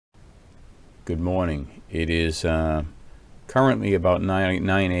Good morning. It is currently about 9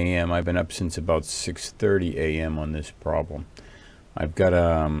 a.m. I've been up since about 6:30 a.m. on this problem. I've got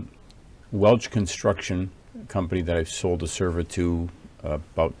a Welch Construction company that I've sold a server to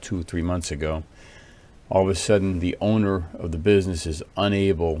about 2 or 3 months ago. All of a sudden, the owner of the business is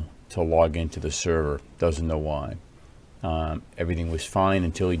unable to log into the server. Doesn't know why. Everything was fine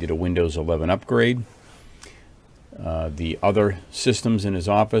until he did a Windows 11 upgrade. The other systems in his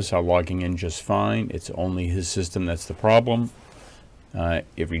office are logging in just fine. It's only his system that's the problem.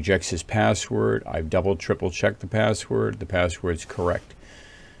 It rejects his password. I've triple checked the password. The password's correct.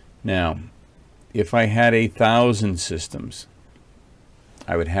 Now, if I had 1,000 systems,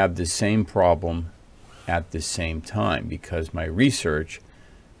 I would have the same problem at the same time, because my research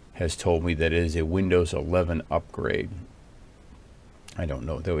has told me that it is a Windows 11 upgrade. I don't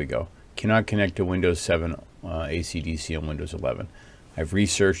know. There we go. Cannot connect to Windows 7 AC/DC on Windows 11. I've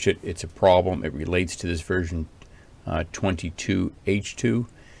researched it. It's a problem. It relates to this version 22H2,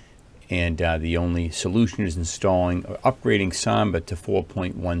 and the only solution is installing or upgrading Samba to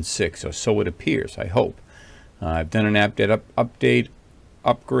 4.16, or so it appears. I hope. I've done an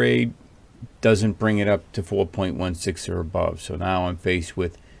upgrade. Doesn't bring it up to 4.16 or above. So now I'm faced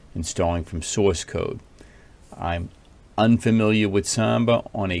with installing from source code. I'm unfamiliar with Samba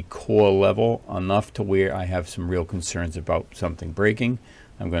on a core level enough to where I have some real concerns about something breaking.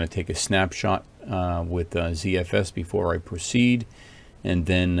 I'm going to take a snapshot with ZFS before I proceed, and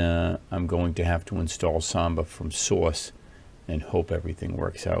then I'm going to have to install Samba from source and hope everything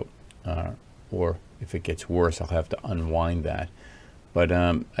works out. Or if it gets worse, I'll have to unwind that. But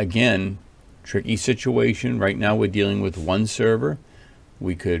again, tricky situation. Right now we're dealing with one server.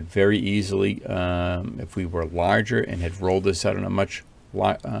 We could very easily, if we were larger and had rolled this out on a much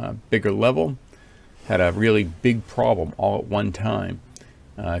bigger level, had a really big problem all at one time.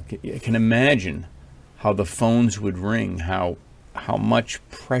 You can imagine how the phones would ring, how much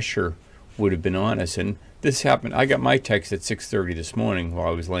pressure would have been on us. And this happened. I got my text at 6:30 this morning while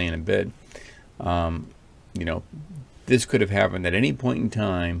I was laying in bed. You know, this could have happened at any point in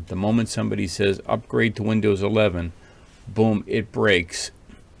time. The moment somebody says upgrade to Windows 11, boom, it breaks.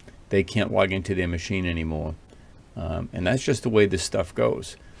 They can't log into their machine anymore. And that's just the way this stuff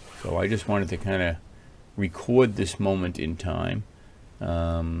goes. So I just wanted to kind of record this moment in time.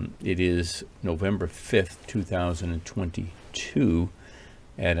 It is November 5th, 2022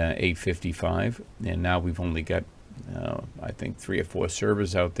 at 8:55. And now we've only got, I think, 3 or 4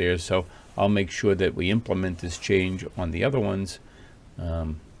 servers out there. So I'll make sure that we implement this change on the other ones.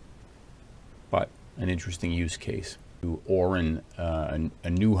 But an interesting use case. Oren, a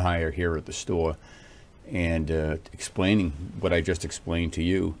new hire here at the store, and explaining what I just explained to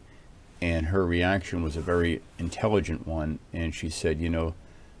you, and her reaction was a very intelligent one. And she said, you know,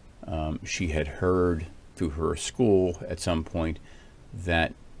 she had heard through her school at some point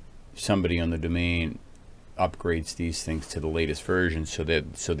that somebody on the domain upgrades these things to the latest version, so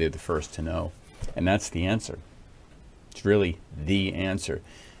they're the first to know. And that's the answer. It's really the answer,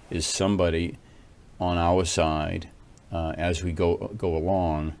 is somebody on our side, as we go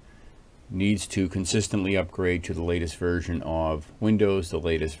along, needs to consistently upgrade to the latest version of Windows, the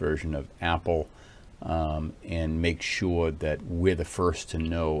latest version of Apple, and make sure that we're the first to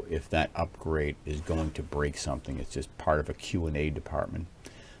know if that upgrade is going to break something. It's just part of a Q&A department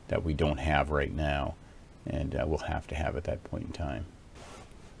that we don't have right now, and we'll have to have at that point in time.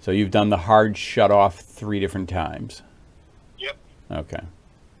 So you've done the hard shut off 3 different times? Yep. Okay.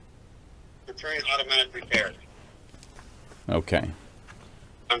 Preparing automatic repair. Okay.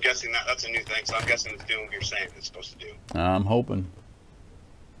 I'm guessing that's a new thing, so I'm guessing it's doing what you're saying it's supposed to do. I'm hoping.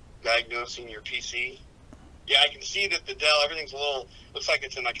 Diagnosing your PC. Yeah, I can see that the Dell, everything's looks like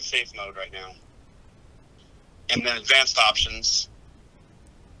it's in like a safe mode right now. And then advanced options.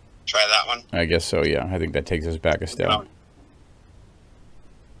 Try that one. I guess so, yeah. I think that takes us back a step. Okay,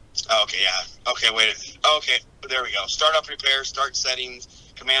 yeah. Okay, wait. Okay, there we go. Start up repair, start settings,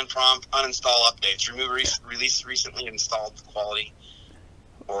 command prompt, uninstall updates, remove release recently installed quality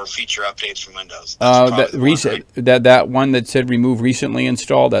or feature updates from Windows. That one that said remove recently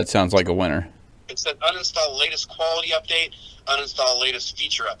installed, that sounds like a winner. It said uninstall latest quality update, uninstall latest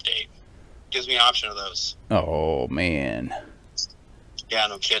feature update. Gives me an option of those. Oh, man. Yeah,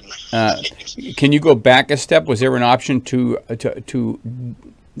 no kidding. Can you go back a step? Was there an option to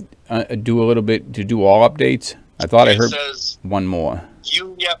do a little bit, to do all updates? I thought I heard one more.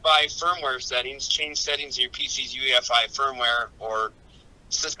 UEFI firmware settings. Change settings of your PC's UEFI firmware or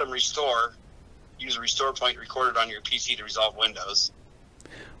system restore. Use a restore point recorded on your PC to resolve Windows.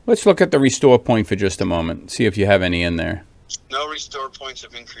 Let's look at the restore point for just a moment. See if you have any in there. No restore points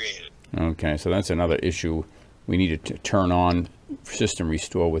have been created. Okay, so that's another issue. We need to turn on system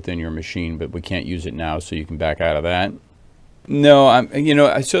restore within your machine, but we can't use it now, so you can back out of that. No,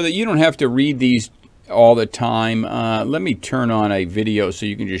 so that you don't have to read these all the time. Let me turn on a video so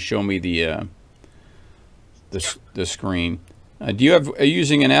you can just show me the screen. Are you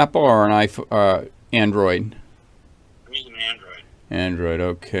using an Apple or an Android? I'm using Android. Android,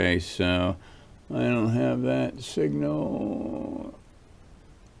 okay. So I don't have that signal.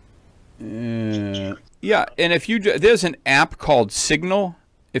 Yeah, and if there's an app called Signal.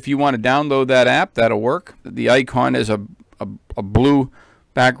 If you want to download that app, that'll work. The icon is a blue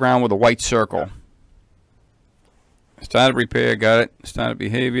background with a white circle. Started repair, got it. Started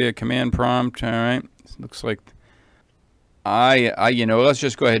behavior, command prompt. All right, looks like let's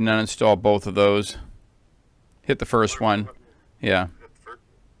just go ahead and uninstall both of those. Hit the first one. Yeah.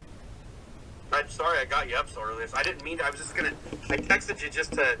 I'm sorry I got you up so early. I didn't mean to. I texted you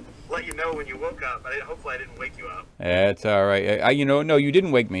just to let you know when you woke up, but hopefully I didn't wake you up. That's all right. No, you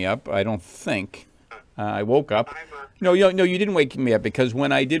didn't wake me up. I don't think. I woke up. No, you didn't wake me up, because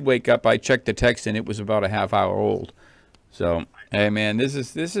when I did wake up, I checked the text and it was about a half hour old. So, hey man, this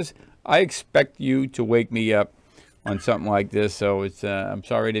is. I expect you to wake me up on something like this. So I'm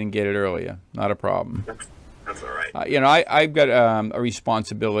sorry I didn't get it earlier. Not a problem. That's all right. I've got a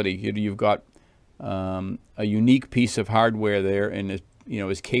responsibility. You've got a unique piece of hardware there, and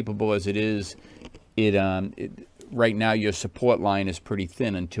as capable as it is, right now your support line is pretty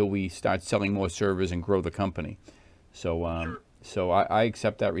thin until we start selling more servers and grow the company. So I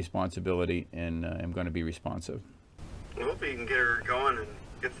accept that responsibility, and I'm going to be responsive. I hope you can get her going and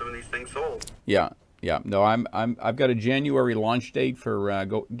get some of these things sold. Yeah. No, I've got a January launch date for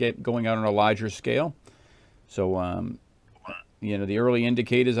going out on a larger scale. So the early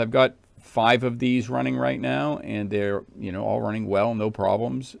indicators, I've got 5 of these running right now, and they're all running well, no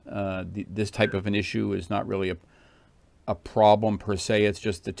problems. This type of an issue is not really a problem per se. It's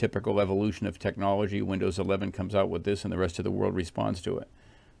just the typical evolution of technology. Windows 11 comes out with this, and the rest of the world responds to it.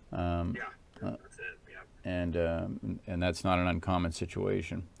 That's it. Yeah. And that's not an uncommon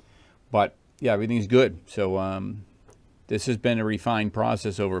situation. But yeah, everything's good. So this has been a refined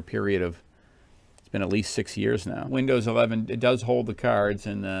process over a period of, it's been at least 6 years now. Windows 11, it does hold the cards,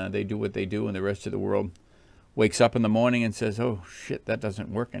 and they do what they do, and the rest of the world wakes up in the morning and says, "Oh shit, that doesn't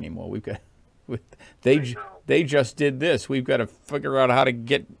work anymore. We've got they just did this. We've got to figure out how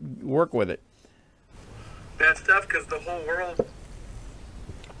to work with it." That's tough, because the whole world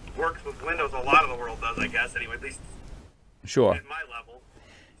works with Windows. A lot of the world does, I guess. Anyway, at least sure. At my level.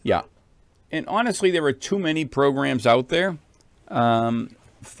 Yeah. And honestly, there are too many programs out there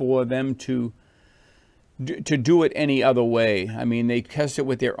for them to do it any other way. I mean, they test it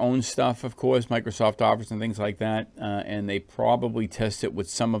with their own stuff, of course, Microsoft Office and things like that, and they probably test it with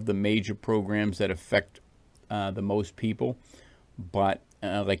some of the major programs that affect the most people, but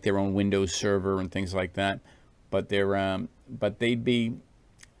like their own Windows Server and things like that. But it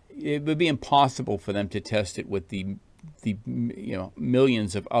would be impossible for them to test it with the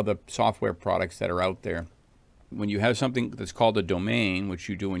millions of other software products that are out there. When you have something that's called a domain, which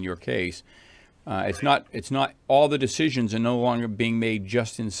you do in your case, it's not all the decisions are no longer being made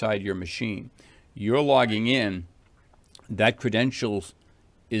just inside your machine. You're logging in, that credentials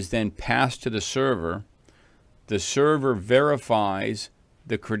is then passed to the server. The server verifies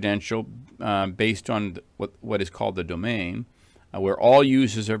the credential based on what is called the domain, where all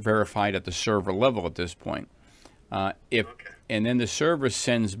users are verified at the server level at this point. And then the server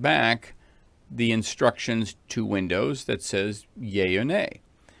sends back the instructions to Windows that says yay or nay,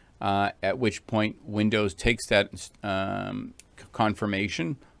 at which point Windows takes that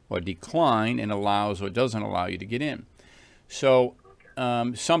confirmation or decline and allows or doesn't allow you to get in. So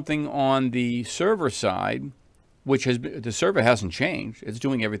something on the server side, the server hasn't changed. It's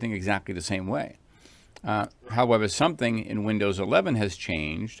doing everything exactly the same way. However, something in Windows 11 has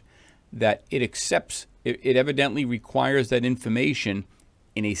changed, that it accepts, it evidently requires that information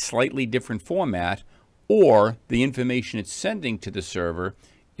in a slightly different format, or the information it's sending to the server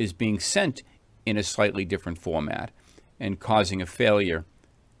is being sent in a slightly different format and causing a failure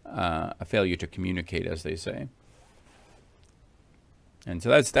to communicate, as they say. And so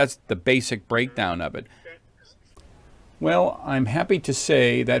that's the basic breakdown of it. Well, I'm happy to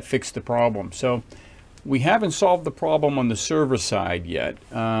say that fixed the problem. So we haven't solved the problem on the server side yet,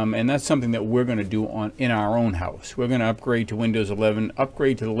 and that's something that we're going to do in our own house. We're going to upgrade to Windows 11,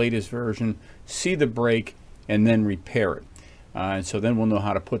 upgrade to the latest version, see the break, and then repair it. And so then we'll know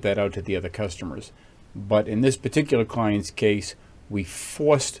how to put that out to the other customers. But in this particular client's case, we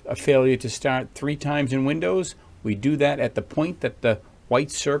forced a failure to start 3 times in Windows, We do that at the point that the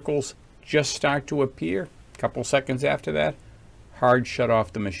white circles just start to appear. A couple seconds after that, hard shut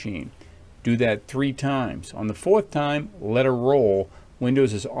off the machine. Do that 3 times. On the 4th time, let her roll.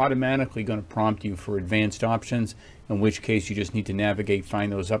 Windows is automatically going to prompt you for advanced options, in which case you just need to navigate,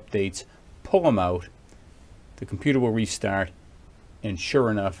 find those updates, pull them out. The computer will restart, and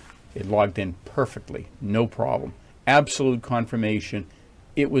sure enough, it logged in perfectly, no problem. Absolute confirmation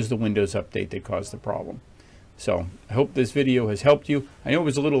it was the Windows update that caused the problem. So I hope this video has helped you. I know it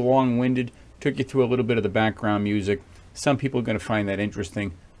was a little long-winded, took you through a little bit of the background music. Some people are going to find that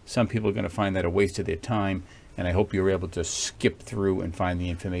interesting. Some people are going to find that a waste of their time, and I hope you were able to skip through and find the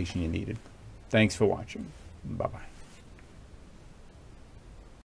information you needed. Thanks for watching. Bye-bye.